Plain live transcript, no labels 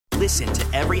Listen to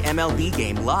every MLB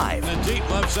game live. In the deep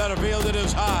left center field, it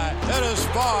is high, it is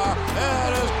far,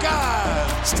 it is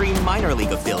gone. Stream minor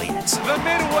league affiliates. The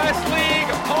Midwest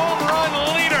League home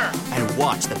run leader. And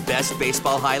watch the best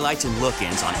baseball highlights and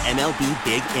look-ins on MLB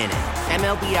Big Inning.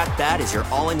 MLB At Bat is your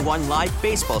all-in-one live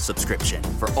baseball subscription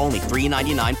for only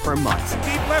 $3.99 per month.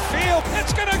 Deep left field,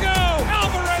 it's gonna go.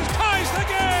 Alvarez ties the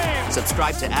game.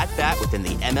 Subscribe to At Bat within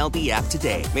the MLB app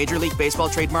today. Major League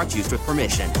Baseball trademarks used with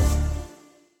permission.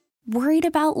 Worried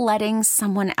about letting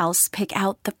someone else pick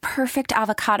out the perfect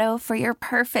avocado for your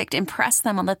perfect impress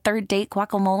them on the third date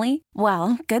guacamole?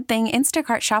 Well, good thing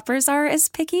Instacart shoppers are as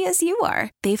picky as you are.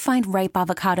 They find ripe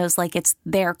avocados like it's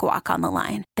their guac on the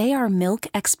line. They are milk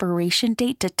expiration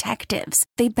date detectives.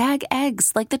 They bag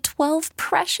eggs like the 12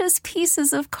 precious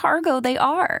pieces of cargo they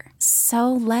are.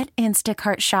 So let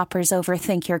Instacart shoppers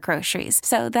overthink your groceries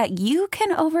so that you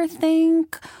can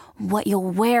overthink what you'll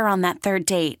wear on that third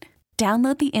date.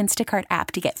 Download the Instacart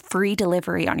app to get free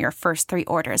delivery on your first 3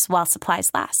 orders while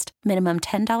supplies last. Minimum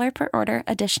 $10 per order.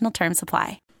 Additional terms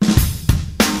apply.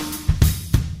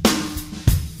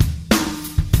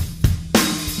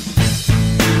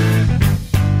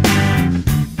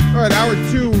 All right, hour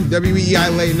 2,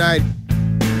 WEEI Late Night.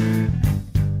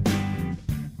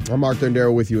 I'm Mark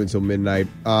Thundero with you until midnight.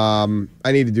 I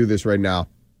need to do this right now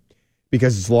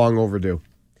because it's long overdue.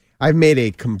 I've made a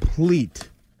complete...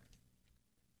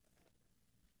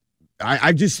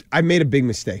 I made a big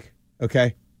mistake,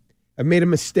 okay? I made a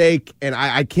mistake, and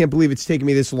I can't believe it's taken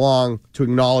me this long to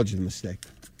acknowledge the mistake,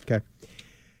 okay?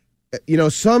 You know,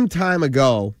 some time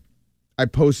ago, I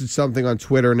posted something on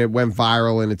Twitter, and it went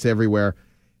viral, and it's everywhere.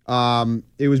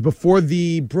 It was before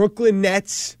the Brooklyn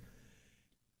Nets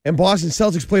and Boston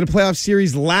Celtics played a playoff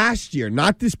series last year,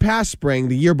 not this past spring,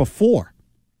 the year before,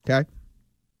 okay?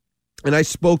 And I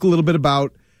spoke a little bit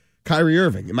about Kyrie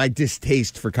Irving and my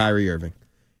distaste for Kyrie Irving.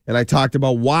 And I talked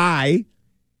about why,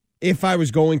 if I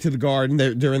was going to the Garden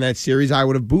during that series, I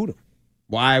would have booed him.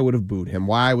 Why I would have booed him.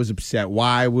 Why I was upset.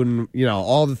 Why I wouldn't,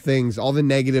 all the things, all the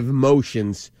negative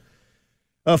emotions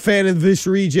a fan of this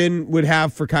region would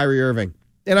have for Kyrie Irving.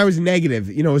 And I was negative.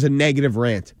 It was a negative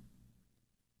rant.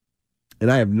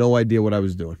 And I have no idea what I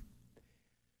was doing.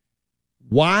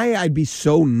 Why I'd be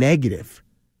so negative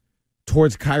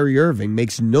towards Kyrie Irving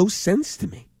makes no sense to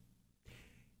me.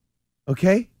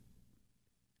 Okay?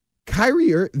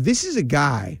 This is a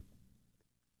guy,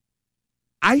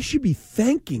 I should be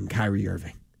thanking Kyrie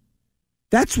Irving.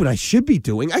 That's what I should be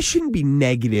doing. I shouldn't be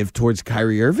negative towards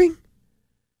Kyrie Irving.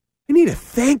 I need to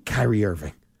thank Kyrie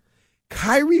Irving.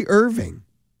 Kyrie Irving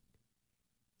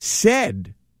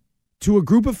said to a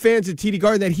group of fans at TD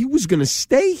Garden that he was going to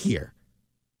stay here.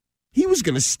 He was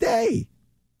going to stay.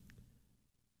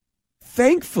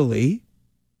 Thankfully,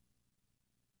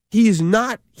 he is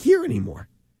not here anymore.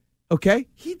 Okay?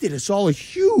 He did us all a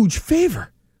huge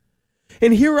favor.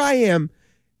 And here I am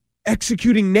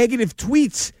executing negative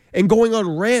tweets and going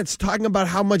on rants talking about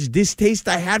how much distaste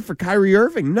I had for Kyrie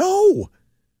Irving. No.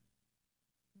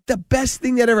 The best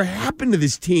thing that ever happened to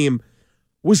this team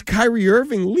was Kyrie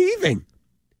Irving leaving.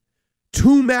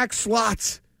 2 max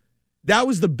slots. That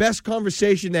was the best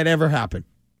conversation that ever happened.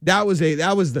 That was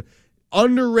the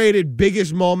underrated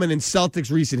biggest moment in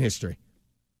Celtics recent history.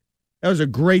 That was a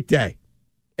great day.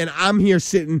 And I'm here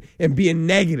sitting and being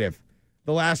negative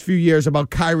the last few years about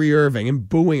Kyrie Irving and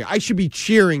booing. I should be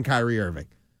cheering Kyrie Irving,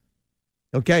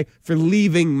 okay, for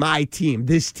leaving my team,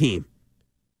 this team.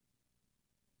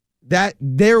 That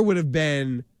there would have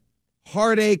been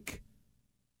heartache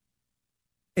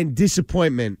and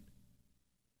disappointment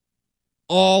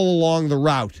all along the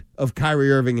route of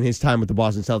Kyrie Irving and his time with the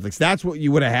Boston Celtics. That's what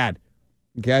you would have had,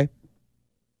 okay?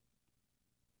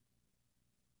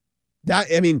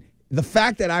 The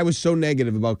fact that I was so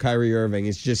negative about Kyrie Irving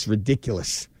is just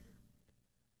ridiculous.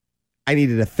 I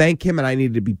needed to thank him, and I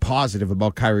needed to be positive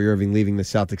about Kyrie Irving leaving the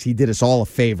Celtics. He did us all a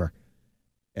favor,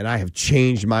 and I have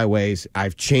changed my ways.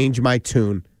 I've changed my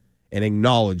tune and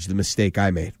acknowledged the mistake I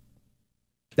made.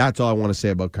 That's all I want to say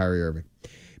about Kyrie Irving.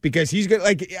 Because he's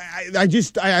going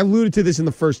to, I alluded to this in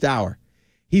the first hour.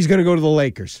 He's going to go to the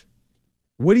Lakers.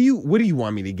 What do you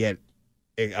want me to get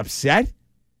upset?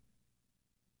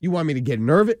 You want me to get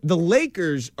nervous? The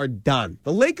Lakers are done.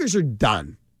 The Lakers are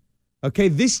done. Okay,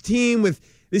 this team with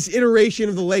this iteration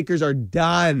of the Lakers are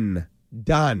done.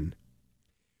 Done.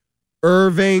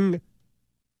 Irving,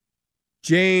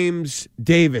 James,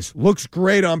 Davis. Looks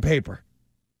great on paper.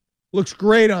 Looks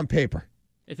great on paper.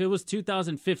 If it was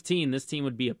 2015, this team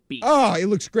would be a beast. Oh, it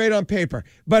looks great on paper.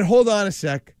 But hold on a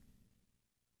sec.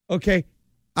 Okay,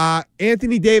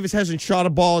 Anthony Davis hasn't shot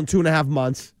a ball in 2.5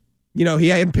 months. He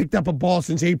hadn't picked up a ball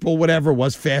since April, whatever it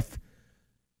was, 5th.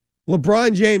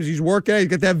 LeBron James, he's working out. He's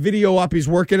got that video up. He's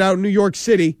working out in New York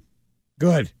City.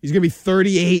 Good. He's going to be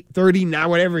 38, 39,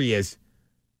 whatever he is.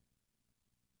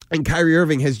 And Kyrie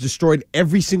Irving has destroyed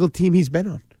every single team he's been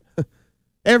on.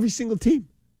 Every single team.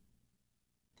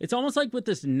 It's almost like with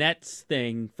this Nets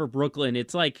thing for Brooklyn,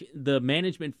 it's like the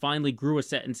management finally grew a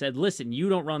set and said, listen, you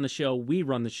don't run the show, we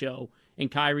run the show. And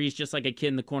Kyrie's just like a kid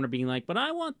in the corner being like, but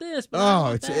I want this, but I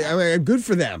want that. I mean, good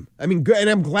for them. I mean, good, and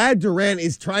I'm glad Durant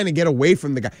is trying to get away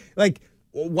from the guy. Like,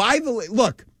 why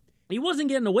look. He wasn't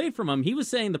getting away from him. He was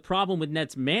saying the problem with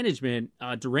Nets management,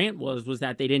 Durant was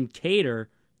that they didn't cater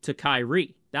to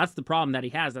Kyrie. That's the problem that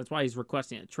he has. That's why he's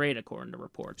requesting a trade, according to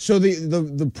reports. So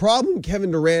the problem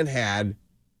Kevin Durant had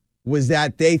was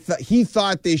that he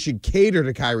thought they should cater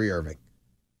to Kyrie Irving.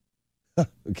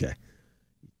 Okay.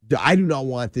 I do not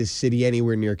want this city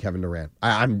anywhere near Kevin Durant.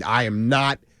 I am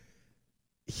not.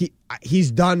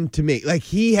 He's done to me. Like,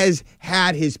 he has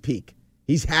had his peak.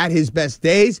 He's had his best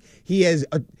days. He is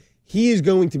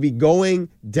going to be going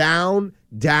down,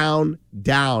 down,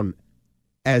 down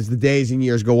as the days and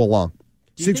years go along.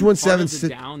 617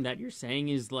 down that you're saying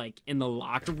is like in the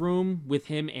locker room with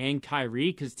him and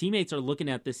Kyrie, because teammates are looking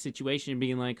at this situation and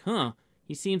being like,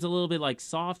 he seems a little bit like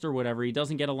soft or whatever. He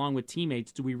doesn't get along with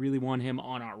teammates. Do we really want him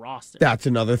on our roster? That's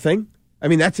another thing. I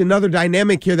mean, that's another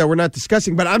dynamic here that we're not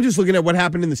discussing, but I'm just looking at what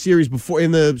happened in the series before,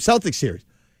 in the Celtics series.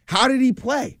 How did he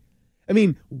play? I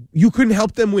mean, you couldn't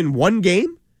help them win one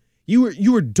game?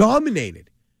 You were dominated.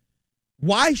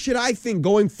 Why should I think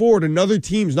going forward another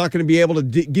team's not going to be able to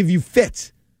give you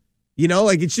fits? You know,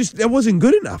 like, it's just, that wasn't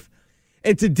good enough.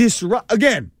 And to disrupt,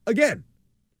 again,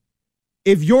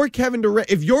 if you're Kevin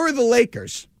Durant, if you're the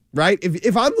Lakers, right?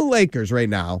 If I'm the Lakers right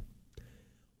now,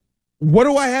 what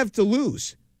do I have to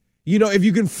lose? You know, if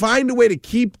you can find a way to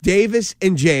keep Davis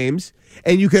and James,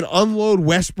 and you can unload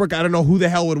Westbrook, I don't know who the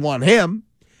hell would want him,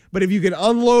 but if you can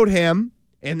unload him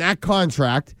and that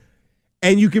contract,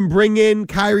 and you can bring in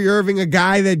Kyrie Irving, a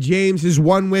guy that James has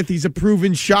won with, he's a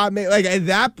proven shot maker. Like, at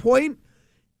that point,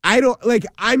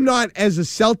 I'm not, as a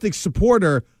Celtics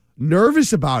supporter,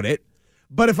 nervous about it.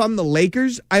 But if I'm the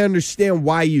Lakers, I understand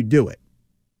why you do it.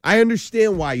 I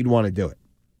understand why you'd want to do it.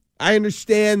 I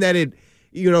understand that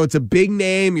it's a big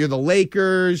name. You're the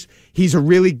Lakers. He's a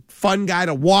really fun guy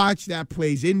to watch. That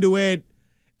plays into it.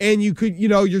 And you could,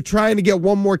 you're trying to get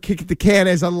one more kick at the can,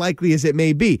 as unlikely as it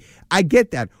may be. I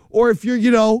get that. Or if you're, if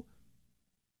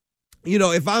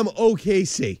I'm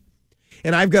OKC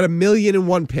and I've got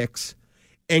 1,000,001 picks,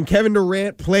 and Kevin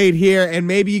Durant played here, and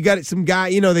maybe you got some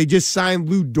guy, they just signed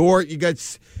Lou Dort, you got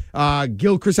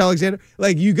Gilchrist Alexander,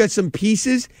 like, you got some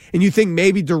pieces, and you think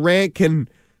maybe Durant can,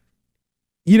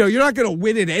 you're not going to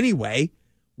win it anyway.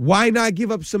 Why not give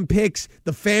up some picks?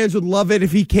 The fans would love it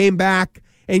if he came back,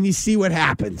 and you see what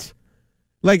happens.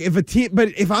 Like, if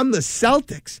I'm the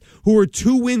Celtics, who are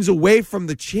 2 wins away from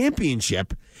the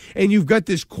championship, and you've got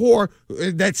this core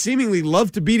that seemingly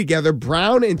love to be together,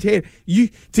 Brown and Tatum,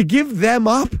 to give them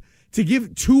up, to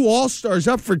give 2 All-Stars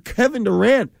up for Kevin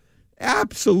Durant,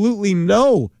 absolutely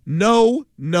no.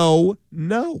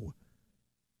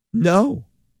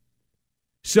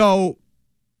 So,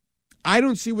 I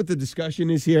don't see what the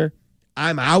discussion is here.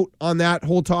 I'm out on that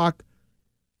whole talk.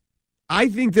 I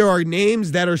think there are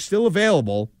names that are still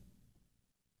available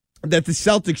that the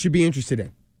Celtics should be interested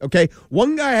in. Okay,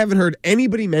 one guy I haven't heard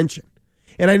anybody mention,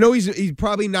 and I know he's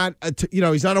probably not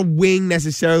he's not a wing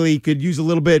necessarily. He could use a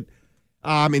little bit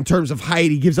in terms of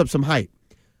height. He gives up some height,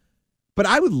 but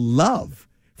I would love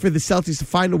for the Celtics to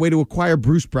find a way to acquire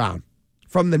Bruce Brown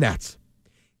from the Nets.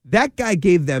 That guy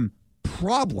gave them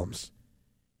problems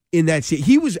in that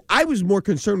series. I was more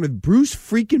concerned with Bruce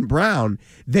freaking Brown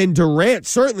than Durant,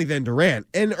 certainly than Durant,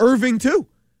 and Irving too.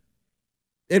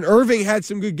 And Irving had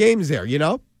some good games there,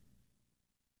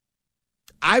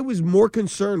 I was more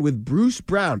concerned with Bruce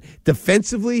Brown.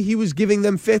 Defensively, he was giving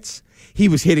them fits. He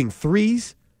was hitting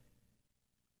threes.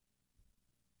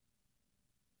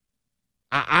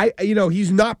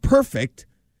 He's not perfect,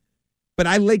 but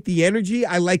I like the energy.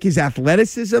 I like his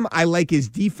athleticism. I like his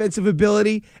defensive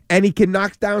ability, and he can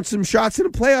knock down some shots in a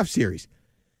playoff series.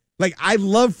 Like, I'd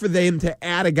love for them to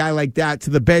add a guy like that to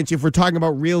the bench if we're talking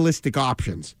about realistic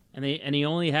options. And he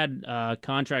only had a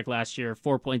contract last year,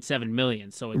 $4.7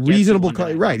 million. So reasonable,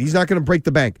 right? He's not going to break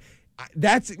the bank.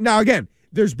 Now again,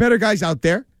 there's better guys out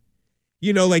there.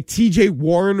 Like T.J.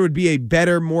 Warren would be a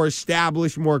better, more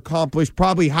established, more accomplished,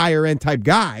 probably higher end type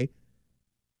guy,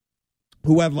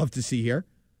 who I'd love to see here.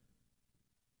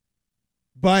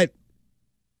 But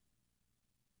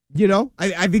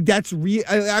I think that's real.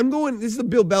 This is the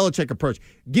Bill Belichick approach.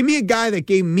 Give me a guy that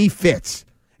gave me fits,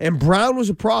 and Brown was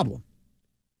a problem.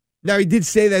 Now, he did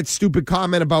say that stupid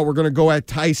comment about we're going to go at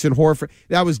Tyson Horford.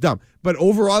 That was dumb. But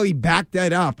overall, he backed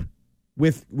that up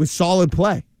with solid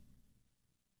play.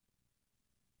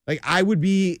 Like,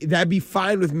 that'd be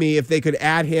fine with me if they could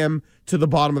add him to the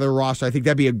bottom of their roster. I think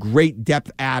that'd be a great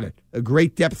depth added, a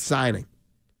great depth signing.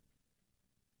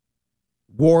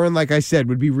 Warren, like I said,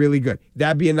 would be really good.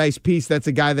 That'd be a nice piece. That's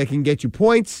a guy that can get you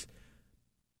points,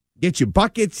 get you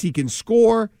buckets. He can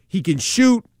score. He can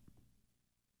shoot.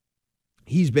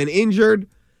 He's been injured,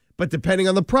 but depending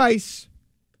on the price,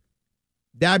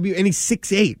 and he's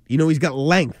 6'8". He's got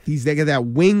length. He's got that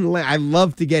wing length. I'd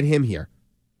love to get him here.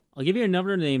 I'll give you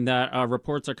another name that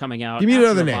reports are coming out. Give me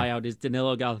another name. Buyout is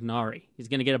Danilo Gallinari. He's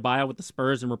going to get a buyout with the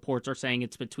Spurs, and reports are saying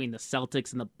it's between the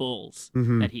Celtics and the Bulls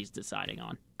that he's deciding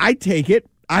on. I take it.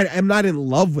 I'm not in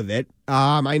love with it.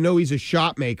 I know he's a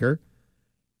shot maker.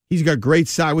 He's got great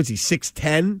size. What's he,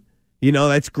 6'10"?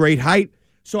 That's great height.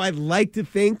 So I'd like to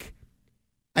think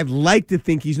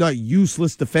he's not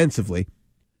useless defensively.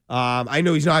 I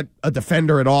know he's not a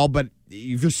defender at all, but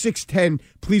if you're 6'10",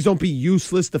 please don't be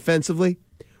useless defensively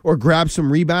or grab some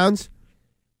rebounds.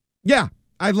 Yeah,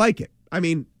 I'd like it. I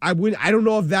mean, I don't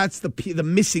know if that's the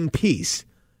missing piece,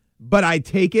 but I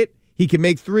take it. He can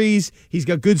make threes. He's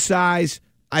got good size.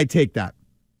 I take that.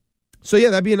 So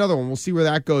yeah, that'd be another one. We'll see where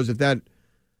that goes if that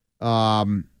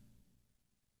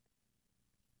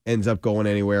ends up going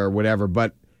anywhere or whatever.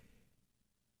 But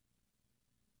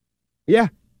yeah,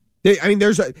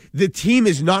 the team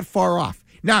is not far off.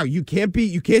 Now you can't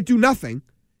do nothing.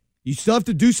 You still have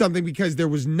to do something because there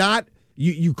was not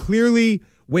you clearly,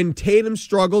 when Tatum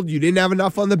struggled, you didn't have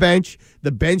enough on the bench.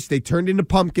 The bench, they turned into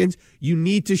pumpkins. You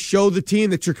need to show the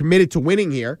team that you're committed to winning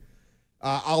here,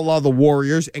 a la the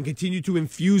Warriors, and continue to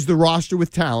infuse the roster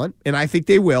with talent, and I think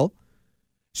they will.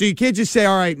 So you can't just say,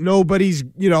 all right, nobody's,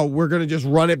 we're going to just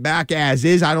run it back as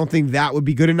is. I don't think that would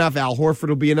be good enough. Al Horford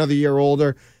will be another year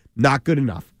older. Not good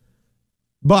enough.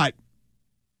 But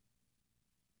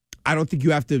I don't think you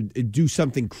have to do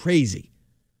something crazy.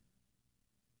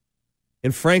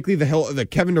 And frankly, the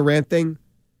Kevin Durant thing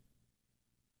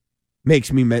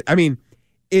makes me... I mean,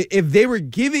 if they were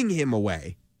giving him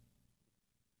away,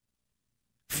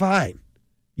 fine.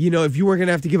 If you were going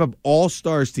to have to give up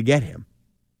all-stars to get him,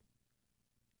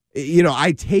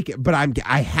 I take it, but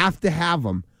I have to have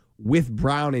him with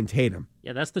Brown and Tatum.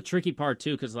 Yeah, that's the tricky part,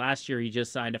 too, because last year he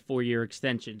just signed a 4-year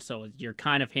extension, so you're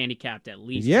kind of handicapped at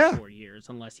least for 4 years,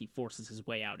 unless he forces his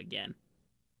way out again.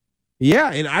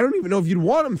 Yeah, and I don't even know if you'd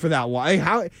want him for that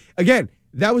long. Again,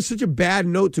 that was such a bad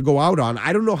note to go out on.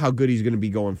 I don't know how good he's going to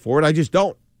be going forward. I just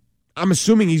don't. I'm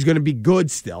assuming he's going to be good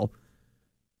still,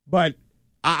 but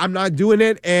I'm not doing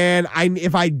it. And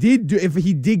if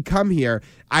he did come here,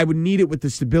 I would need it with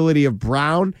the stability of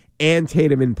Brown and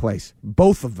Tatum in place,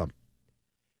 both of them.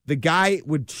 The guy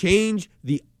would change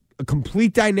the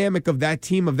complete dynamic of that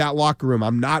team, of that locker room.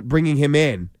 I'm not bringing him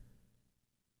in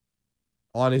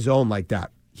on his own like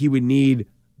that. He would need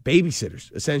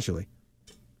babysitters, essentially,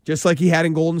 just like he had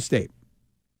in Golden State.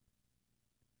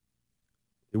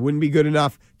 It wouldn't be good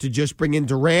enough to just bring in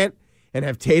Durant and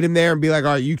have Tatum there and be like,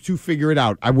 all right, you two figure it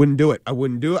out. I wouldn't do it.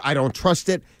 I don't trust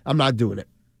it. I'm not doing it.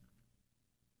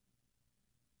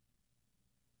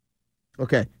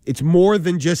 Okay, it's more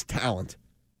than just talent.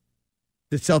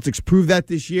 The Celtics proved that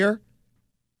this year.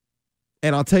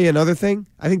 And I'll tell you another thing.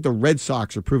 I think the Red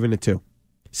Sox are proving it too.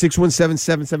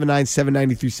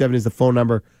 617-779-7937 is the phone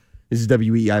number. This is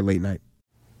WEI Late Night.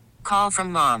 Call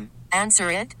from mom.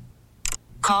 Answer it.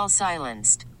 Call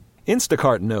silenced.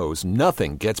 Instacart knows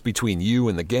nothing gets between you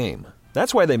and the game.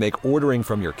 That's why they make ordering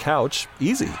from your couch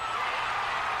easy.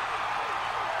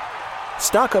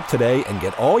 Stock up today and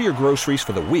get all your groceries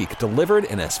for the week delivered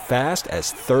in as fast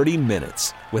as 30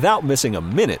 minutes without missing a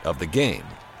minute of the game.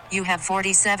 You have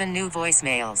 47 new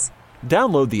voicemails.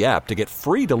 Download the app to get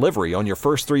free delivery on your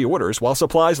first 3 orders while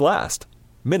supplies last.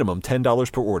 Minimum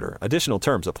 $10 per order. Additional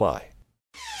terms apply.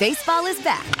 Baseball is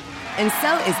back, and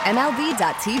so is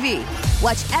MLB.tv.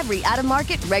 Watch every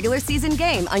out-of-market regular season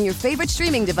game on your favorite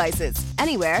streaming devices,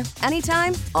 anywhere,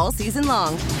 anytime, all season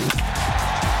long.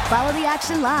 Follow the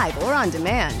action live or on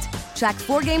demand. Track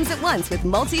 4 games at once with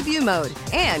multi-view mode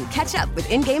and catch up with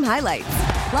in-game highlights.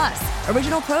 Plus,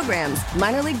 original programs,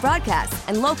 minor league broadcasts,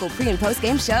 and local pre- and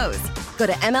post-game shows. Go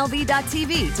to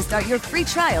MLB.tv to start your free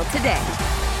trial today.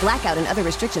 Blackout and other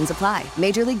restrictions apply.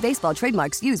 Major League Baseball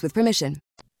trademarks used with permission.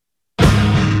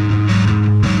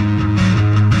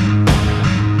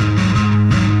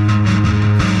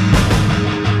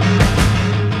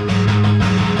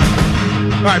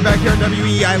 All right, back here on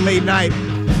WEI Late Night.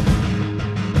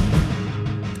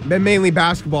 Been mainly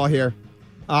basketball here.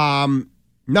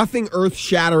 Nothing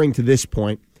earth-shattering to this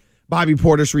point, Bobby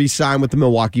Portis re-signed with the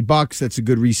Milwaukee Bucks. That's a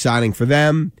good re-signing for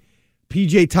them.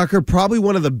 PJ Tucker, probably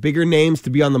one of the bigger names to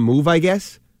be on the move, I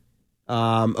guess,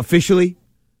 officially.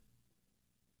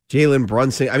 Jalen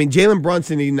Brunson. I mean, Jalen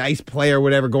Brunson, a nice player,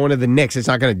 whatever, going to the Knicks. It's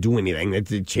not going to do anything.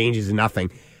 It changes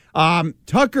nothing.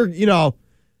 Tucker,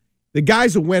 the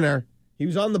guy's a winner. He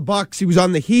was on the Bucks. He was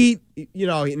on the Heat.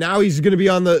 Now he's going to be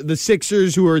on the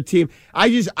Sixers, who are a team. I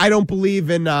don't believe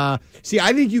in. I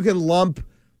think you can lump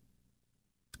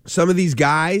some of these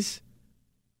guys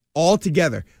all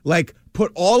together. Like,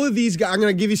 put all of these guys. I'm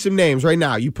going to give you some names right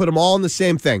now. You put them all in the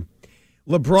same thing.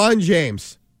 LeBron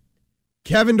James,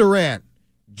 Kevin Durant,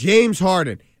 James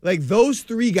Harden. Like, those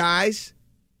three guys,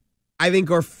 I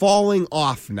think, are falling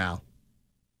off now.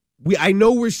 I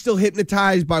know we're still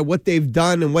hypnotized by what they've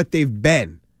done and what they've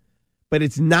been, but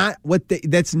it's not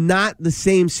that's not the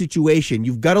same situation.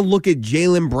 You've got to look at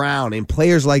Jaylen Brown and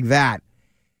players like that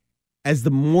as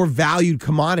the more valued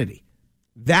commodity.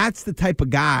 That's the type of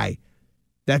guy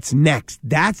that's next.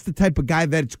 That's the type of guy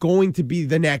that's going to be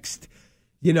the next,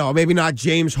 maybe not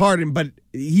James Harden, but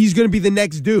he's going to be the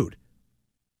next dude.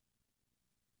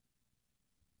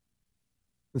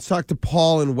 Let's talk to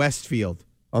Paul in Westfield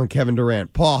on Kevin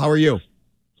Durant. Paul, how are you?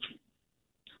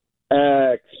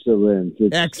 Excellent.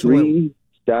 It's Excellent.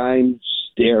 3-Dime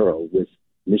Darrow with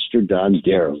Mr. Don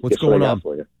Darrow. What's going on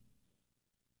for you?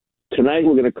 Tonight,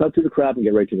 we're going to cut through the crap and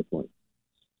get right to the point.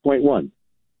 Point one.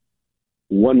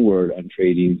 One word on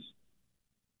trading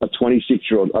a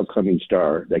 26-year-old upcoming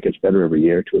star that gets better every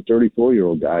year to a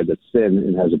 34-year-old guy that's thin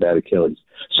and has a bad Achilles.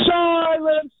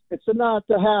 Silence! It's not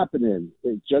happening.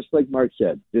 It's just like Mark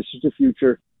said, this is the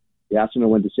future. You have to know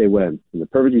when to say when. And the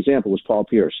perfect example was Paul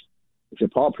Pierce. If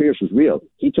Paul Pierce was real,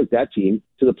 he took that team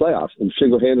to the playoffs and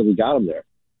single-handedly got them there.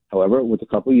 However, with a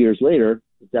couple of years later,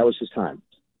 that was his time.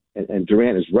 And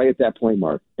Durant is right at that point,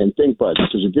 Mark. And think, Bud,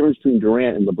 there's a difference between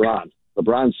Durant and LeBron.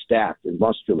 LeBron's stacked and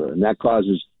muscular, and that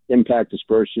causes impact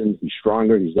dispersion. He's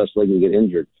stronger. He's less likely to get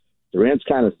injured. Durant's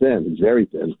kind of thin. He's very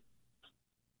thin.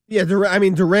 Yeah,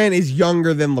 Durant is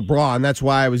younger than LeBron. That's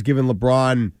why I was giving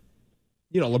LeBron,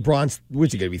 LeBron's,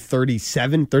 what's he going to be,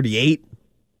 37, 38?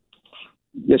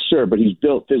 Yes, sir, but he's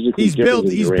built physically. He's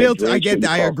built. I get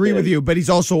that. I agree with you, but he's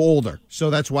also older. So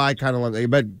that's why I kind of want to,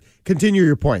 but continue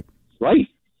your point. Right.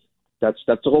 That's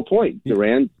the whole point.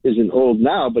 Durant isn't old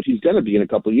now, but he's going to be in a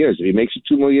couple of years. If he makes it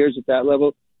 2 more years at that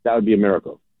level, that would be a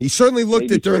miracle. He certainly looked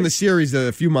it during the series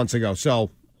a few months ago. So,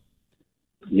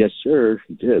 yes, sir,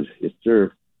 he did. Yes,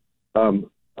 sir.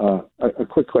 A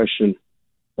quick question.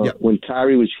 When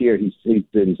Kyrie was here, he said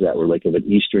things that were like of an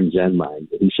Eastern Zen mind.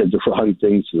 He said the wrong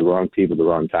things to the wrong people at the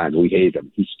wrong time. We hate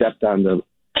him. He stepped on the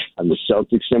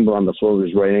Celtic symbol on the floor of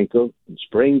his right ankle and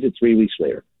sprained it 3 weeks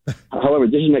later. However,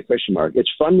 this is my question mark. It's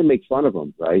fun to make fun of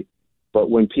him, right? But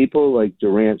when people like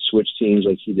Durant switch teams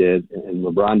like he did, and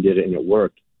LeBron did it, and it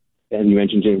worked, and you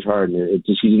mentioned James Harden,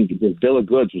 the bill of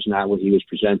goods was not what he was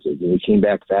presented. And he came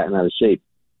back fat and out of shape.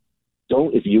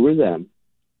 If you were them,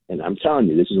 and I'm telling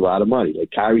you, this is a lot of money. Like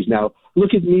Kyrie's now,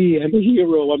 look at me, I'm a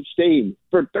hero, I'm staying.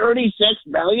 For $36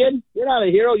 million? You're not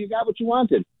a hero, you got what you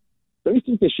wanted. Don't you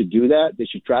think they should do that? They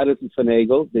should try to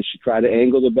finagle. They should try to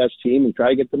angle the best team and try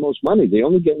to get the most money. They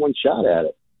only get one shot at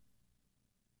it.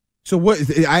 So what?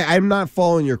 I'm not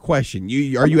following your question.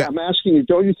 I'm asking you.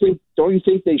 Don't you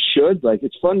think they should? Like,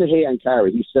 it's fun to hate on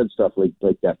Kyrie. He said stuff like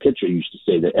that pitcher used to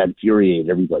say that infuriated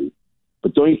everybody.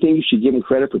 But don't you think you should give him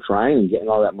credit for trying and getting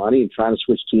all that money and trying to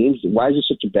switch teams? Why is it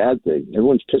such a bad thing?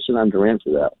 Everyone's pissing on Durant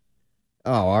for that.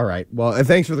 Oh, all right. Well,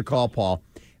 thanks for the call, Paul.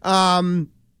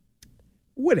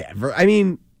 Whatever. I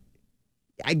mean,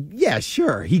 yeah,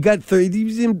 sure. He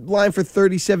was in line for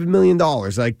 $37 million.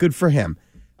 Like, good for him.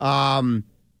 I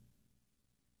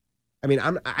mean,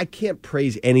 I can't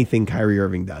praise anything Kyrie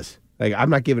Irving does. Like, I'm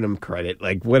not giving him credit.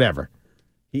 Like, whatever.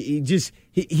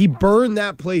 He burned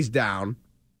that place down.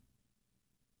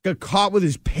 Got caught with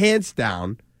his pants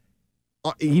down.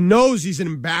 He knows he's an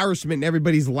embarrassment and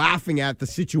everybody's laughing at the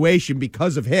situation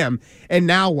because of him. And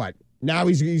now what? Now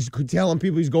he's telling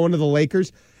people he's going to the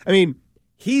Lakers. I mean,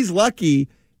 he's lucky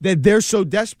that they're so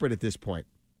desperate at this point.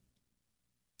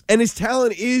 And his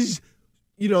talent is,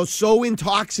 so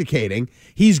intoxicating,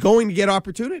 he's going to get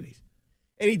opportunities.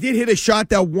 And he did hit a shot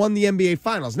that won the NBA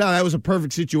Finals. Now, that was a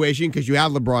perfect situation because you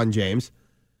have LeBron James,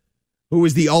 who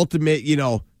was the ultimate,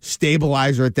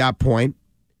 stabilizer at that point.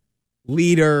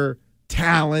 Leader,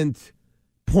 talent,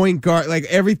 point guard, like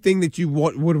everything that you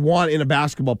would want in a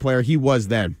basketball player, he was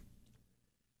then.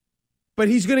 But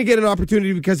he's going to get an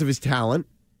opportunity because of his talent.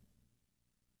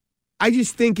 I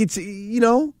just think it's, he's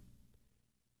going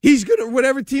to,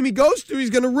 whatever team he goes to, he's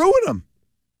going to ruin them.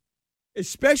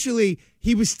 Especially,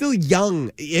 he was still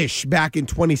young-ish back in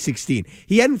 2016.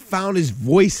 He hadn't found his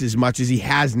voice as much as he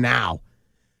has now.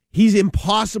 He's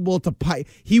impossible to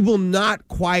he will not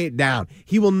quiet down.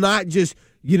 He will not just,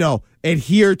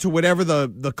 adhere to whatever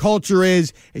the culture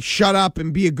is, and shut up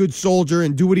and be a good soldier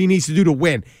and do what he needs to do to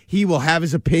win. He will have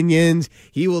his opinions.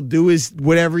 He will do his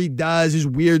whatever he does, his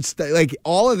weird stuff. Like,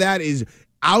 all of that is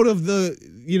out of the,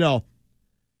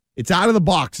 it's out of the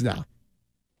box now.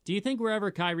 Do you think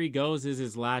wherever Kyrie goes is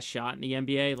his last shot in the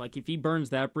NBA? Like, if he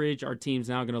burns that bridge, our team's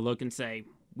now going to look and say,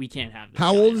 we can't have this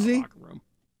How guy old in is our he? locker room.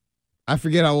 I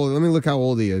forget how old. Let me look how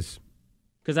old he is.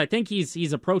 Because I think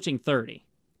he's approaching 30.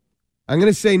 I'm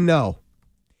going to say no.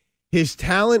 His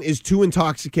talent is too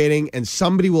intoxicating, and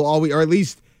somebody will always, or at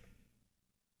least,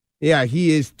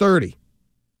 he is 30.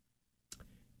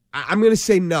 I'm going to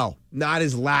say no, not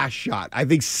his last shot. I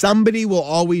think somebody will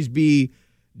always be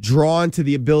drawn to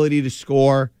the ability to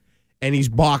score, and he's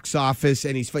box office,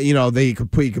 and he's, you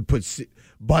could put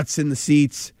butts in the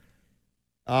seats.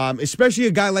 Especially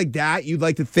a guy like that, you'd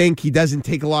like to think he doesn't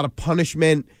take a lot of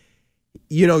punishment.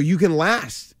 You can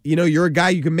last. You're a guy,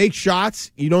 you can make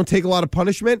shots. You don't take a lot of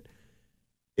punishment.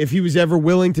 If he was ever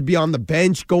willing to be on the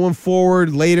bench going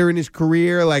forward later in his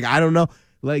career, I don't know.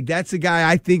 That's a guy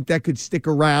I think that could stick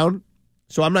around.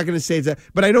 So I'm not going to say it's that,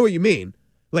 but I know what you mean.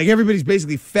 Everybody's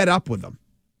basically fed up with him.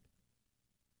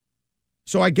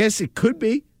 So I guess it could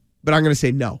be, but I'm going to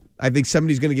say no. I think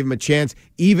somebody's going to give him a chance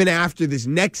even after this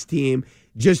next team,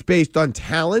 just based on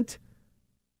talent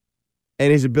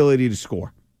and his ability to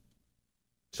score.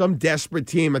 Some desperate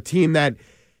team, a team that,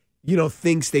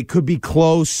 thinks they could be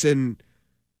close and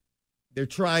they're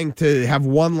trying to have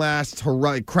one last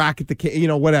crack at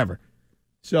the, whatever.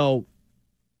 So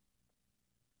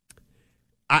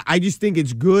I just think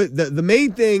it's good. The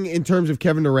main thing in terms of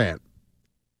Kevin Durant,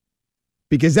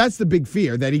 because that's the big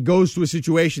fear, that he goes to a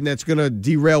situation that's going to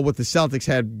derail what the Celtics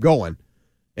had going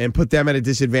and put them at a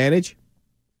disadvantage.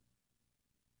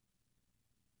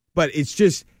 But it's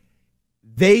just,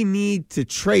 they need to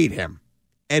trade him.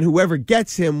 And whoever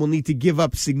gets him will need to give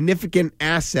up significant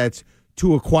assets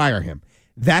to acquire him.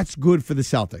 That's good for the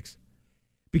Celtics.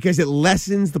 Because it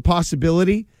lessens the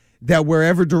possibility that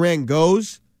wherever Durant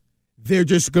goes, they're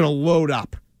just going to load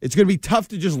up. It's going to be tough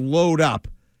to just load up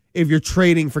if you're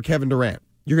trading for Kevin Durant.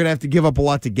 You're going to have to give up a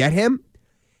lot to get him.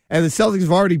 And the Celtics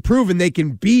have already proven they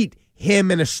can beat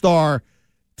him and a star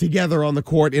together on the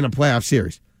court in a playoff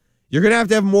series. You're going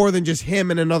to have more than just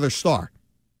him and another star.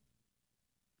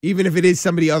 Even if it is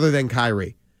somebody other than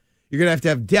Kyrie. You're going to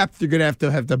have depth. You're going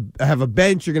to have a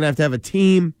bench. You're going to have a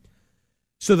team.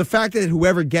 So the fact that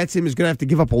whoever gets him is going to have to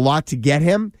give up a lot to get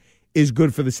him is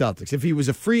good for the Celtics. If he was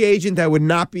a free agent, that would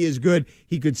not be as good.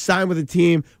 He could sign with a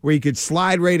team where he could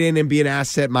slide right in and be an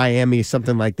asset, Miami,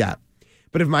 something like that.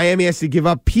 But if Miami has to give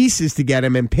up pieces to get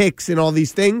him and picks and all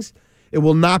these things, it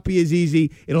will not be as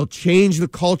easy. It'll change the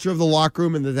culture of the locker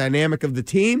room and the dynamic of the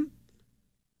team.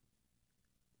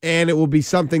 And it will be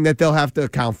something that they'll have to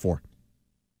account for.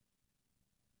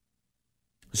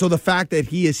 So the fact that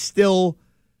he is still,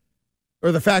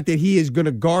 or the fact that he is going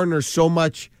to garner so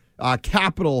much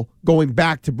capital going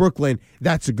back to Brooklyn,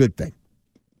 that's a good thing.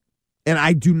 And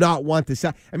I do not want this.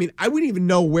 I wouldn't even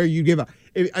know where you give up.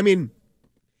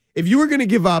 If you were going to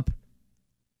give up,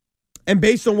 and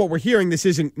based on what we're hearing, this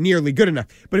isn't nearly good enough.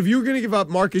 But if you were going to give up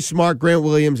Marcus Smart, Grant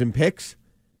Williams, and picks,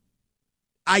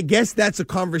 I guess that's a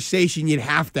conversation you'd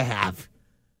have to have.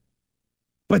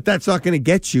 But that's not going to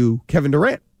get you Kevin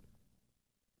Durant.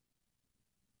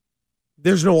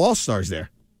 There's no all-stars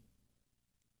there.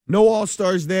 No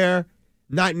all-stars there.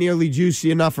 Not nearly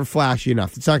juicy enough or flashy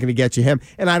enough. It's not going to get you him.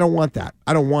 And I don't want that.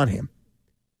 I don't want him.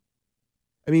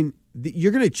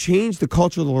 You're going to change the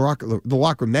culture of the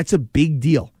locker room. That's a big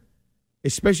deal.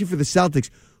 Especially for the Celtics,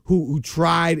 who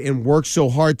tried and worked so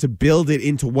hard to build it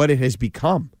into what it has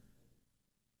become.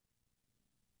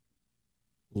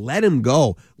 Let him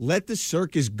go. Let the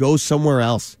circus go somewhere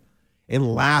else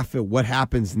and laugh at what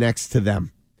happens next to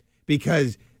them.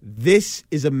 Because this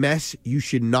is a mess you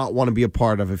should not want to be a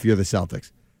part of if you're the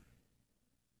Celtics.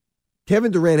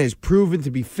 Kevin Durant has proven to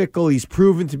be fickle. He's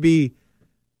proven to be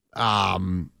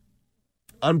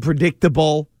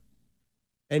unpredictable.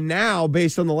 And now,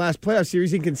 based on the last playoff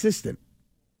series, inconsistent.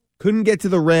 Couldn't get to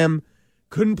the rim.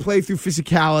 Couldn't play through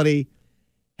physicality.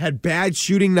 Had bad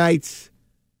shooting nights.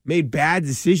 Made bad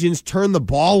decisions. Turned the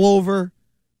ball over.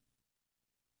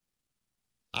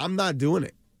 I'm not doing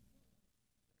it.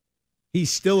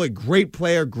 He's still a great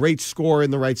player, great scorer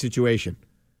in the right situation.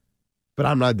 But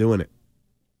I'm not doing it.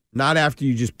 Not after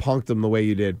you just punked him the way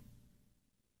you did.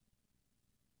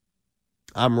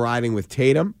 I'm riding with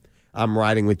Tatum. I'm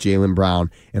riding with Jaylen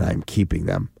Brown, and I'm keeping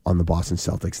them. on the Boston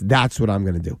Celtics. That's what I'm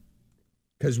going to do.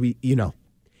 Because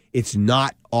it's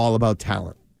not all about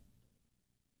talent.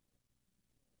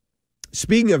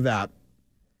 Speaking of that,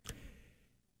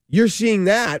 you're seeing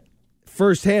that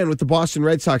firsthand with the Boston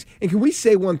Red Sox. And can we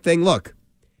say one thing? Look,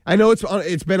 I know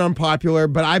it's been unpopular,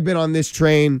 but I've been on this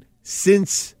train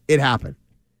since it happened.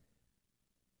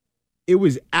 It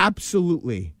was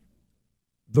absolutely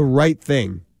the right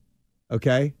thing,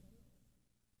 okay,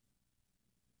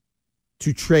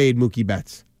 to trade Mookie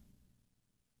Betts.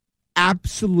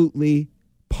 Absolutely,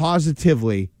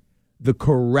 positively the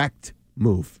correct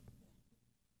move.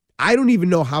 I don't even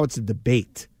know how it's a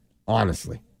debate,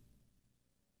 honestly.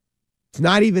 It's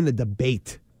not even a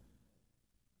debate.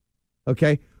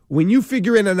 Okay? When you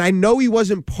figure in, and I know he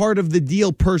wasn't part of the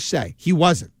deal per se. He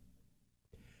wasn't.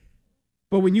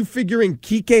 But when you figure in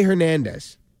Kike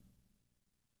Hernandez,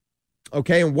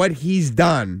 okay, and what he's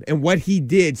done and what he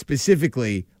did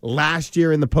specifically last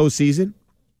year in the postseason,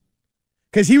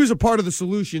 because he was a part of the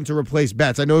solution to replace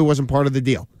Betts. I know he wasn't part of the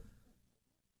deal.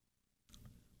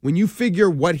 When you figure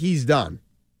what he's done,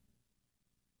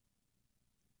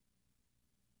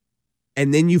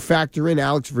 and then you factor in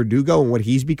Alex Verdugo and what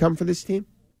he's become for this team,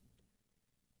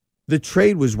 the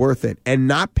trade was worth it. And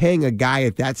not paying a guy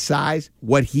at that size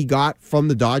what he got from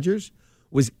the Dodgers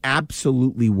was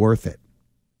absolutely worth it.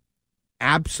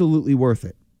 Absolutely worth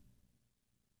it.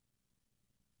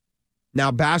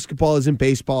 Now, basketball isn't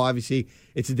baseball. Obviously,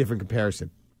 it's a different comparison.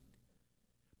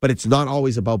 But it's not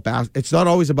always about it's not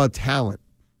always about talent,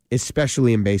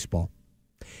 especially in baseball.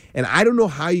 And I don't know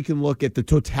how you can look at the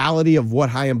totality of what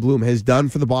Chaim Bloom has done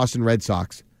for the Boston Red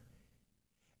Sox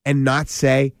and not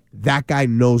say, that guy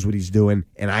knows what he's doing,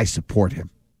 and I support him.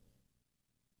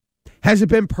 Has it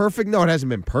been perfect? No, it hasn't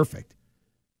been perfect.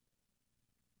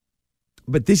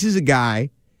 But this is a guy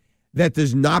that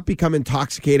does not become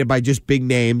intoxicated by just big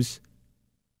names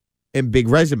and big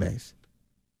resumes.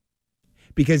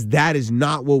 Because that is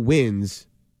not what wins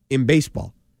in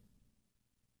baseball.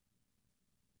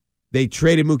 They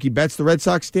traded Mookie Betts, the Red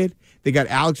Sox did. They got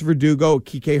Alex Verdugo,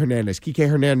 Kike Hernandez. Kike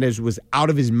Hernandez was out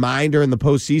of his mind during the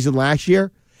postseason last year,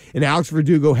 and Alex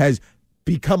Verdugo has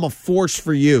become a force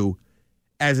for you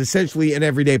as essentially an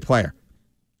everyday player.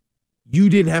 You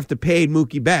didn't have to pay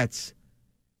Mookie Betts.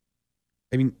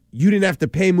 I mean, you didn't have to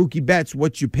pay Mookie Betts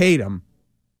what you paid him,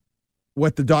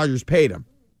 what the Dodgers paid him.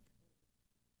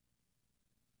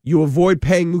 You avoid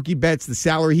paying Mookie Betts the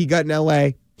salary he got in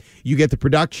L.A., you get the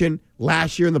production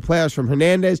last year in the playoffs from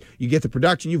Hernandez. You get the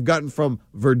production you've gotten from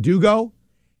Verdugo.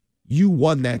 You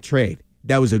won that trade.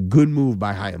 That was a good move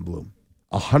by Chaim Bloom.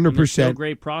 100%. There's still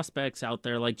great prospects out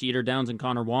there like Jeter Downs and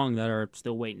Connor Wong that are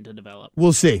still waiting to develop.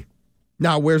 We'll see.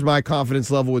 Now, where's my confidence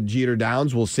level with Jeter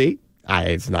Downs? We'll see.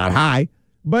 It's not high.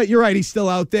 But you're right. He's still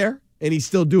out there, and he's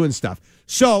still doing stuff.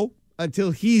 So,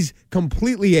 until he's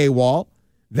completely AWOL,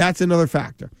 that's another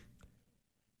factor.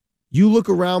 You look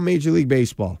around Major League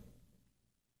Baseball.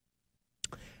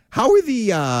 How are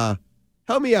the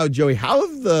help me out, Joey? How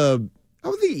have the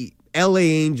LA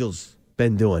Angels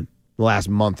been doing the last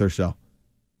month or so?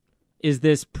 Is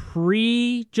this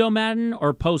pre-Joe Madden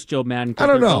or post-Joe Madden? I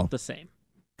don't know. Both the same.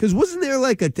 Because wasn't there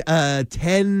like a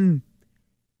 10-game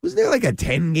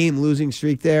losing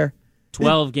streak there?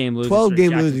 12-game losing 12 streak. Game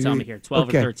Jackson, losing tell me streak. here. 12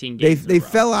 okay. or 13 games. They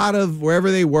fell out of wherever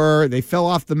they were. They fell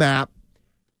off the map.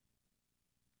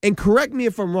 And correct me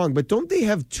if I'm wrong, but don't they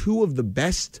have two of the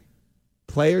best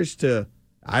players to,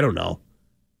 I don't know,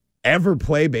 ever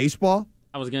play baseball?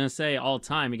 I was going to say all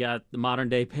time. You got the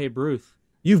modern-day Babe Ruth.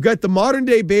 You've got the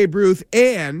modern-day Babe Ruth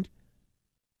and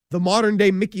the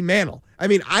modern-day Mickey Mantle. I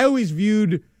mean, I always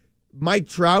viewed Mike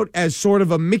Trout as sort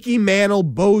of a Mickey Mantle,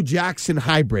 Bo Jackson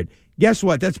hybrid. Guess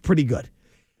what? That's pretty good.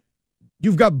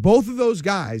 You've got both of those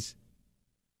guys,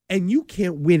 and you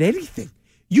can't win anything.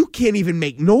 You can't even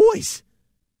make noise.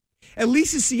 At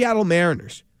least the Seattle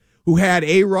Mariners, who had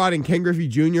A-Rod and Ken Griffey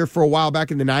Jr. for a while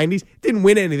back in the 90s, didn't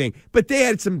win anything. But they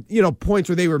had some, points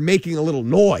where they were making a little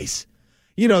noise.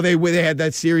 They had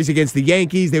that series against the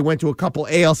Yankees. They went to a couple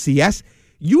ALCS.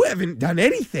 You haven't done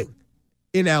anything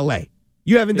in L.A.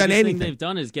 You haven't done anything. The thing they've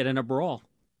done is get in a brawl.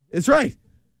 That's right.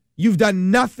 You've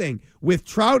done nothing with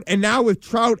Trout, and now with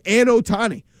Trout and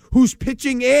Ohtani, who's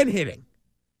pitching and hitting.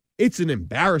 It's an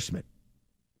embarrassment.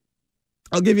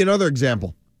 I'll give you another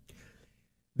example.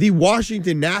 The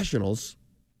Washington Nationals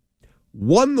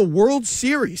won the World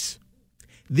Series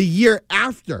the year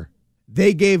after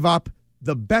they gave up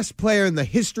the best player in the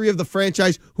history of the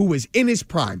franchise who was in his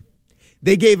prime.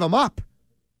 They gave him up,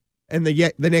 and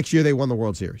the next year they won the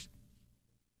World Series.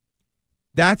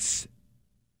 That's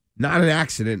not an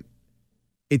accident.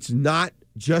 It's not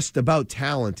just about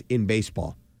talent in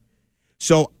baseball.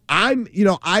 So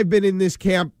I've been in this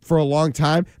camp for a long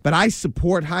time, but I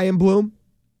support Chaim Bloom.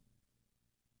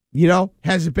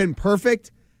 Has it been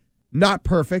perfect? Not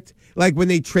perfect. Like when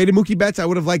they traded Mookie Betts, I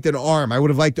would have liked an arm. I would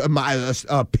have liked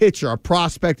a pitcher, a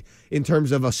prospect in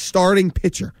terms of a starting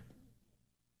pitcher.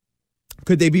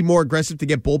 Could they be more aggressive to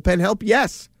get bullpen help?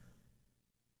 Yes.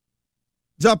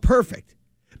 It's not perfect.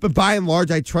 But by and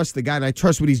large, I trust the guy and I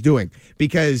trust what he's doing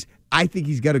because I think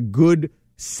he's got a good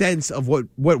sense of what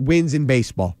wins in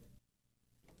baseball.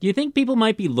 Do you think people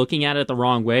might be looking at it the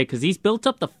wrong way? Because he's built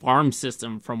up the farm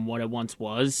system from what it once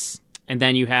was. And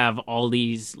then you have all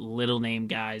these little name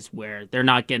guys where they're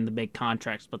not getting the big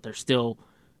contracts, but they're still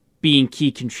being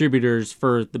key contributors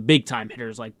for the big time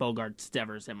hitters like Bogaerts,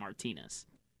 Devers, and Martinez.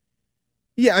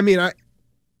 Yeah, I mean,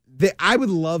 I would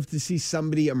love to see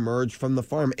somebody emerge from the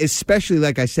farm, especially,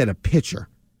 like I said, a pitcher.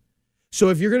 So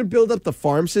if you're going to build up the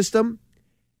farm system,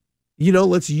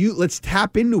 let's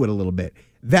tap into it a little bit.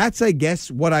 That's, I guess,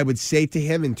 what I would say to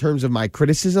him in terms of my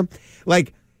criticism.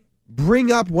 Like,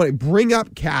 bring up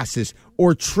Cassis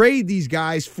or trade these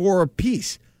guys for a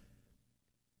piece.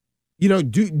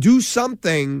 Do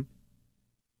something.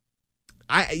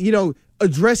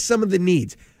 Address some of the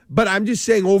needs. But I'm just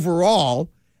saying overall,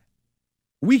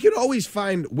 we can always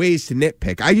find ways to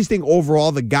nitpick. I just think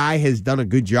overall the guy has done a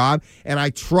good job, and I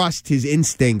trust his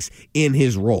instincts in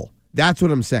his role. That's what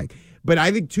I'm saying. But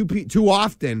I think too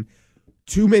often,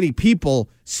 too many people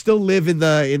still live in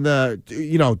the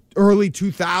early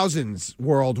 2000s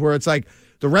world where it's like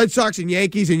the Red Sox and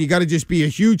Yankees, and you got to just be a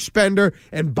huge spender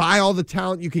and buy all the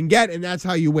talent you can get, and that's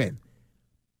how you win.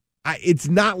 It's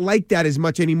not like that as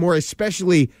much anymore,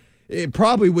 especially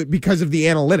probably because of the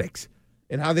analytics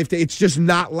and how it's just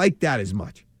not like that as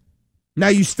much. Now,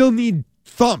 you still need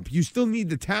thump. You still need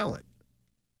the talent.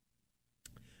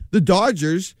 The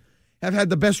Dodgers have had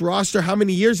the best roster how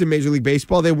many years in Major League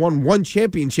Baseball? They won one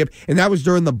championship, and that was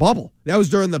during the bubble. That was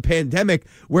during the pandemic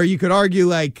where you could argue,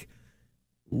 like,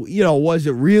 was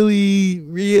it really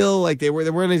real? Like, there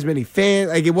weren't as many fans.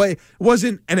 Like, it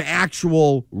wasn't an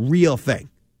actual real thing.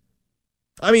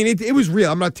 I mean, it was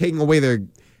real. I'm not taking away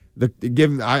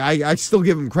I still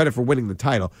give them credit for winning the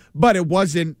title, but it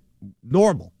wasn't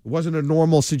normal. It wasn't a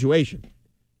normal situation.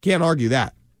 Can't argue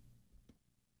that.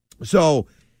 So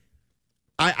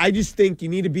I just think you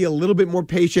need to be a little bit more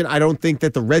patient. I don't think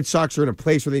that the Red Sox are in a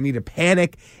place where they need to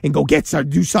panic and go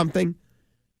do something.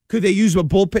 Could they use a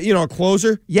bullpen, a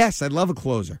closer? Yes, I'd love a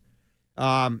closer.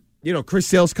 Chris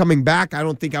Sale's coming back. I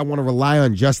don't think I want to rely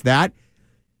on just that.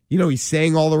 He's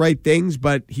saying all the right things,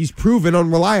 but he's proven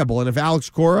unreliable. And if Alex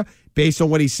Cora, based on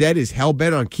what he said, is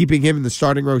hell-bent on keeping him in the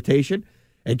starting rotation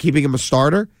and keeping him a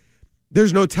starter,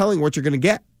 there's no telling what you're going to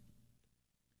get.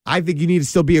 I think you need to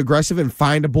still be aggressive and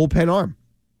find a bullpen arm.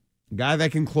 A guy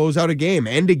that can close out a game,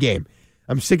 end a game.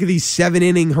 I'm sick of these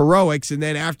 7-inning heroics, and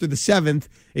then after the 7th,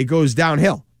 it goes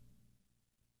downhill.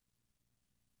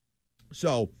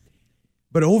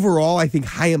 But overall, I think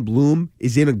Chaim Bloom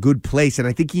is in a good place, and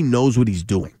I think he knows what he's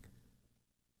doing.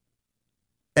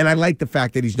 And I like the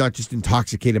fact that he's not just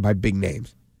intoxicated by big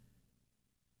names.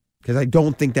 Because I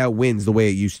don't think that wins the way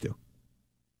it used to.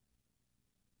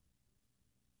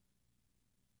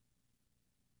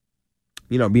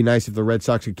 It'd be nice if the Red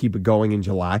Sox could keep it going in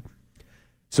July.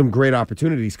 Some great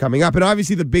opportunities coming up. And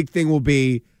obviously the big thing will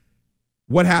be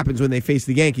what happens when they face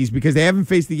the Yankees, because they haven't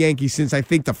faced the Yankees since I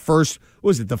think the first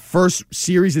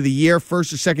series of the year,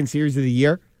 first or second series of the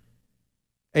year.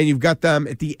 And you've got them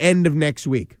at the end of next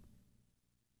week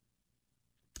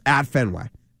at Fenway.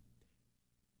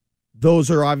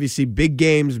 Those are obviously big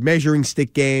games, measuring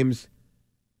stick games,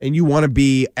 and you want to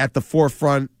be at the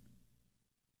forefront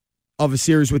of a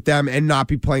series with them and not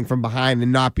be playing from behind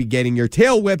and not be getting your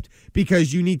tail whipped,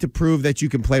 because you need to prove that you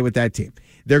can play with that team.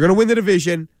 They're going to win the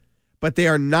division, but they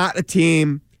are not a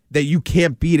team that you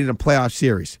can't beat in a playoff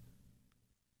series.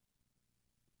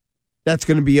 That's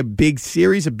going to be a big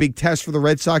series, a big test for the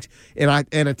Red Sox, and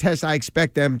a test I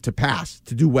expect them to pass,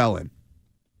 to do well in.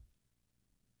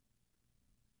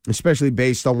 Especially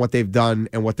based on what they've done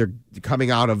and what they're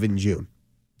coming out of in June.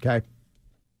 Okay?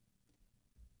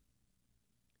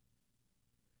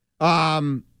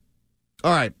 All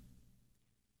right.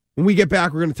 When we get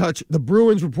back, we're going to touch the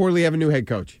Bruins reportedly have a new head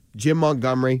coach, Jim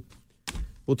Montgomery.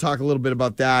 We'll talk a little bit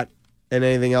about that and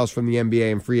anything else from the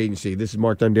NBA and free agency. This is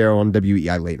Mark Dondero on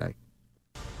WEI Late Night.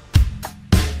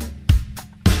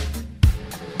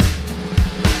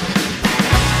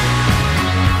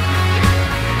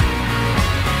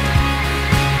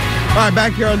 All right,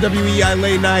 back here on WEI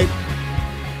Late Night.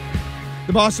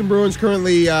 The Boston Bruins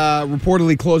currently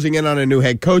reportedly closing in on a new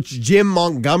head coach, Jim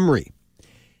Montgomery.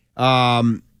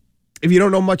 If you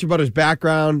don't know much about his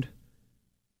background,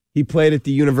 He played at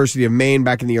the University of Maine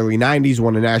back in the early 90s,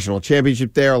 won a national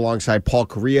championship there alongside Paul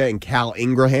Kariya and Cal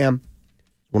Ingraham.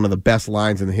 One of the best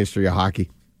lines in the history of hockey.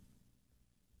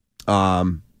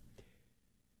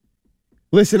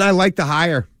 Listen, I like the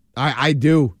hire. I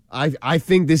do. I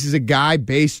think this is a guy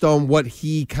based on what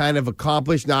he kind of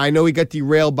accomplished. Now, I know he got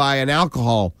derailed by an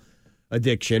alcohol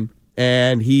addiction,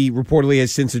 and he reportedly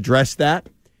has since addressed that.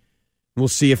 We'll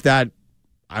see if that,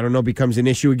 I don't know, becomes an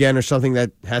issue again or something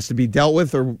that has to be dealt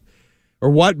with or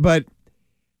what, but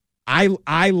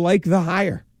I like the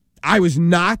hire. I was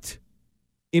not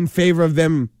in favor of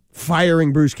them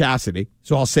firing Bruce Cassidy,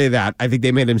 so I'll say that. I think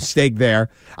they made a mistake there.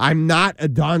 I'm not a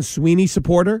Don Sweeney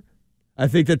supporter. I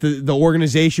think that the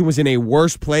organization was in a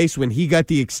worse place when he got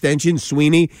the extension,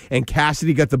 Sweeney, and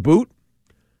Cassidy got the boot.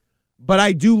 But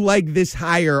I do like this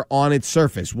hire on its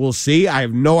surface. We'll see. I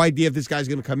have no idea if this guy's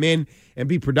going to come in and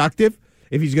be productive,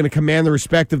 if he's going to command the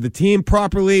respect of the team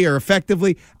properly or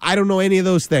effectively. I don't know any of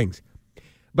those things.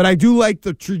 But I do like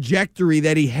the trajectory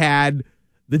that he had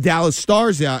the Dallas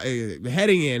Stars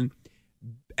heading in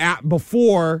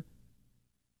before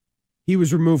he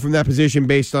was removed from that position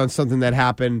based on something that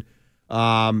happened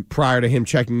prior to him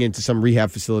checking into some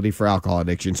rehab facility for alcohol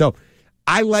addiction. So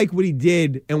I like what he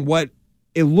did and what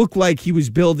it looked like he was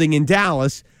building in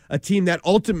Dallas, a team that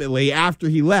ultimately, after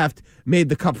he left, made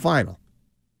the Cup final.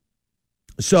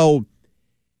 So,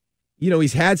 you know,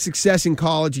 he's had success in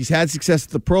college. He's had success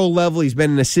at the pro level. He's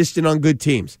been an assistant on good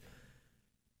teams.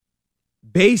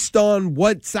 Based on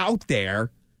what's out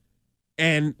there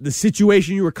and the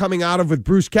situation you were coming out of with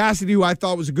Bruce Cassidy, who I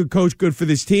thought was a good coach, good for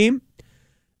this team,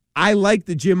 I like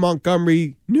the Jim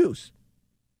Montgomery news.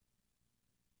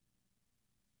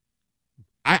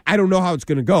 I don't know how it's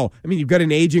going to go. I mean, you've got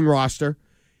an aging roster.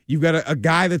 You've got a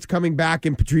guy that's coming back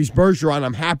in Patrice Bergeron.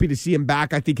 I'm happy to see him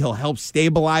back. I think he'll help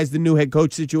stabilize the new head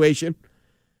coach situation.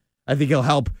 I think he'll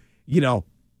help, you know,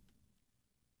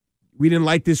 we didn't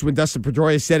like this when Dustin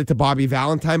Pedroia said it to Bobby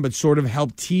Valentine, but sort of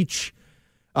help teach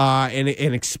and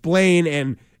explain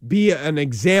and be an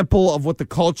example of what the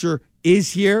culture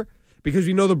is here. Because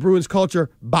we know the Bruins culture,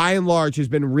 by and large, has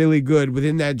been really good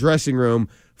within that dressing room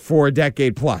for a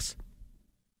decade plus.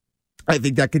 I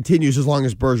think that continues as long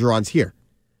as Bergeron's here.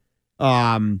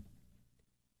 And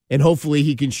hopefully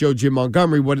he can show Jim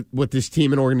Montgomery what this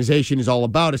team and organization is all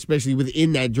about, especially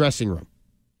within that dressing room.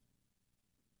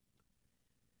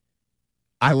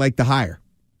 I like the hire.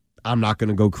 I'm not going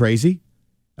to go crazy.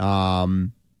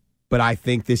 But I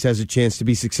think this has a chance to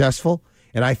be successful.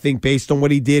 And I think based on what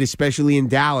he did, especially in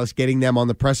Dallas, getting them on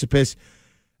the precipice,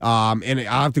 and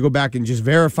I'll have to go back and just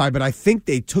verify, but I think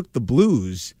they took the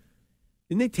Blues.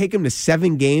 Didn't they take them to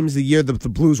 7 games the year that the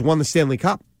Blues won the Stanley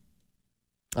Cup?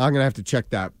 I'm going to have to check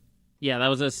that. Yeah, that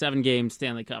was a 7-game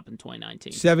Stanley Cup in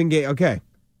 2019. 7 game. Okay.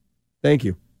 Thank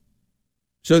you.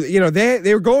 So, you know,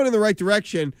 they were going in the right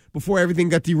direction before everything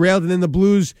got derailed, and then the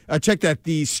Blues, check that,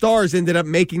 the Stars ended up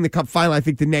making the Cup final, I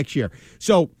think, the next year.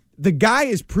 So the guy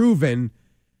has proven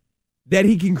that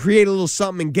he can create a little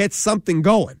something and get something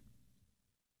going.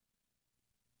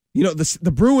 You know,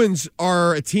 the Bruins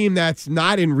are a team that's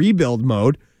not in rebuild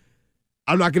mode.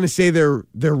 I'm not going to say they're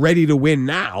ready to win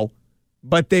now,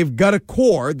 but they've got a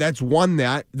core that's been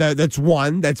there,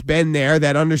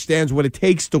 that understands what it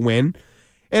takes to win,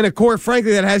 and a core,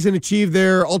 frankly, that hasn't achieved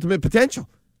their ultimate potential.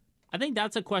 I think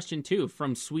that's a question, too,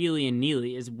 from Sweely and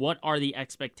Neely, is what are the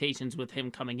expectations with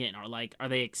him coming in? Are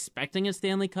they expecting a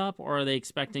Stanley Cup, or are they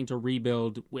expecting to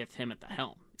rebuild with him at the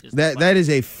helm? That is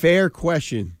a fair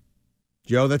question,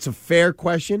 Joe. That's a fair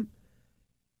question.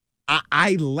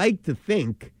 I like to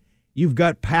think you've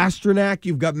got Pastrnak,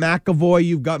 you've got McAvoy,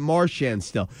 you've got Marchand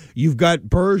still. You've got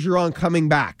Bergeron coming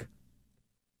back.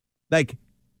 Like,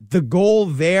 the goal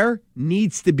there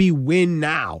needs to be win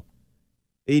now.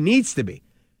 It needs to be.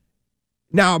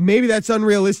 Now, maybe that's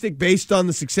unrealistic based on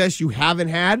the success you haven't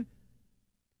had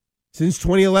since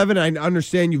 2011. I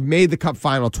understand you've made the Cup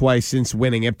final twice since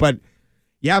winning it, but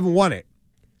you haven't won it.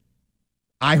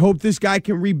 I hope this guy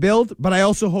can rebuild, but I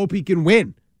also hope he can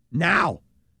win now.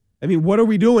 I mean, what are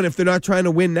we doing if they're not trying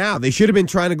to win now? They should have been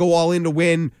trying to go all in to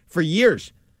win for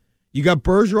years. You got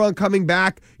Bergeron coming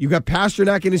back. You got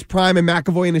Pastrnak in his prime and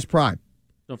McAvoy in his prime.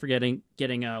 Don't forget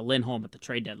getting Lindholm at the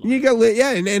trade deadline. You got,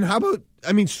 and how about,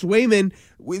 I mean, Swayman,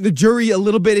 the jury a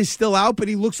little bit is still out, but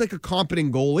he looks like a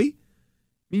competent goalie.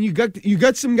 I mean, you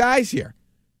got some guys here.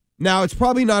 Now, it's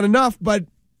probably not enough, but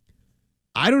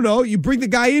I don't know. You bring the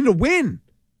guy in to win.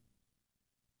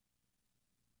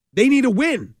 They need to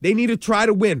win. They need to try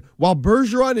to win. While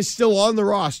Bergeron is still on the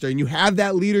roster and you have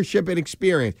that leadership and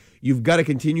experience, you've got to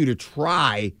continue to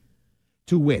try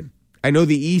to win. I know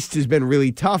the East has been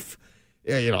really tough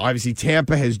Obviously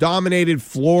Tampa has dominated.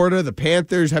 Florida, the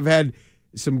Panthers have had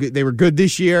some good. They were good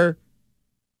this year.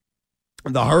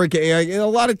 The Hurricane, a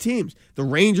lot of teams. The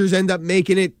Rangers end up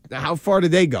making it. How far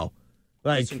did they go?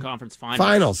 Like Eastern Conference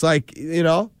Finals.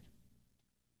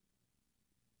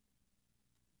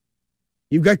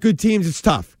 You've got good teams. It's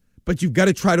tough, but you've got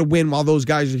to try to win while those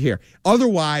guys are here.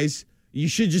 Otherwise, you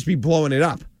should just be blowing it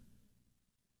up,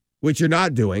 which you're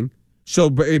not doing. So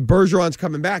if Bergeron's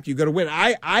coming back, you got to win.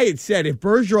 I had said if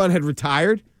Bergeron had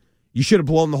retired, you should have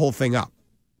blown the whole thing up.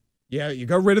 Yeah, you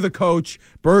got rid of the coach.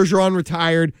 Bergeron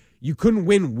retired. You couldn't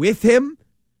win with him,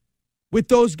 with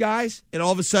those guys. And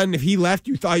all of a sudden, if he left,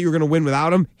 you thought you were going to win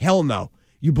without him? Hell no.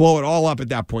 You blow it all up at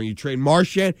that point. You trade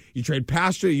Marchand, you trade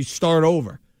Pastry, you start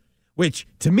over. Which,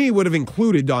 to me, would have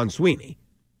included Don Sweeney.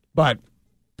 But,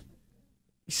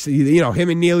 him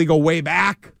and Neely go way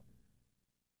back.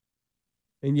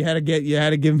 And you had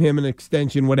to give him an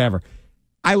extension, whatever.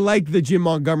 I like the Jim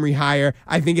Montgomery hire.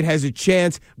 I think it has a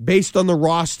chance, based on the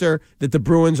roster that the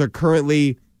Bruins are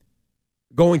currently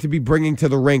going to be bringing to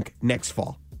the rink next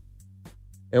fall.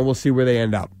 And we'll see where they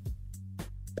end up.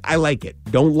 I like it.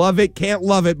 Don't love it, can't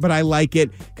love it, but I like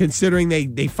it, considering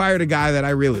they fired a guy that I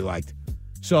really liked.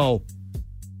 So,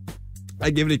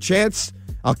 I give it a chance.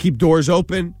 I'll keep doors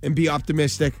open and be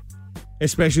optimistic,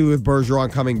 especially with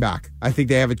Bergeron coming back. I think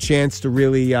they have a chance to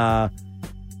really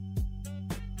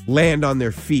land on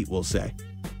their feet, we'll say.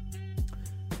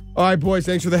 All right, boys,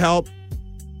 thanks for the help.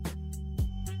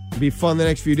 It'll be fun the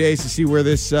next few days to see where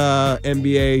this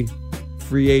NBA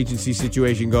free agency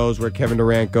situation goes, where Kevin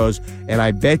Durant goes, and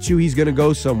I bet you he's going to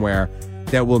go somewhere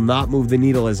that will not move the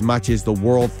needle as much as the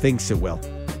world thinks it will.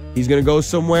 He's going to go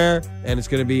somewhere, and it's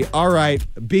going to be, all right,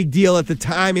 a big deal at the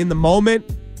time, in the moment,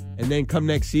 and then come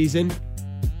next season,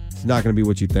 it's not going to be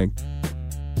what you think.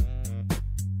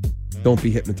 Don't be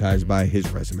hypnotized by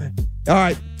his resume. All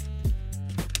right.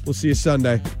 We'll see you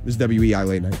Sunday. This is WEI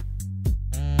Late Night.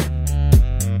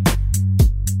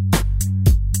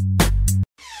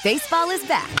 Baseball is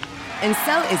back, and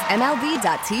so is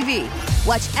MLB.tv.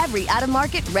 Watch every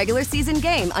out-of-market regular season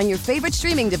game on your favorite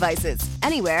streaming devices,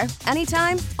 anywhere,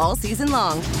 anytime, all season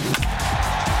long.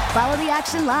 Follow the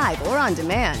action live or on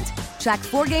demand. Track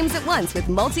 4 games at once with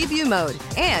multi-view mode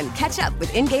and catch up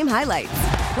with in-game highlights.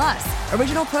 Plus,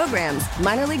 original programs,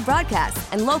 minor league broadcasts,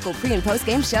 and local pre- and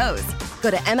post-game shows.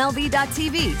 Go to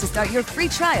MLB.tv to start your free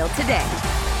trial today.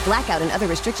 Blackout and other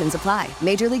restrictions apply.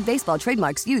 Major League Baseball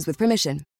trademarks used with permission.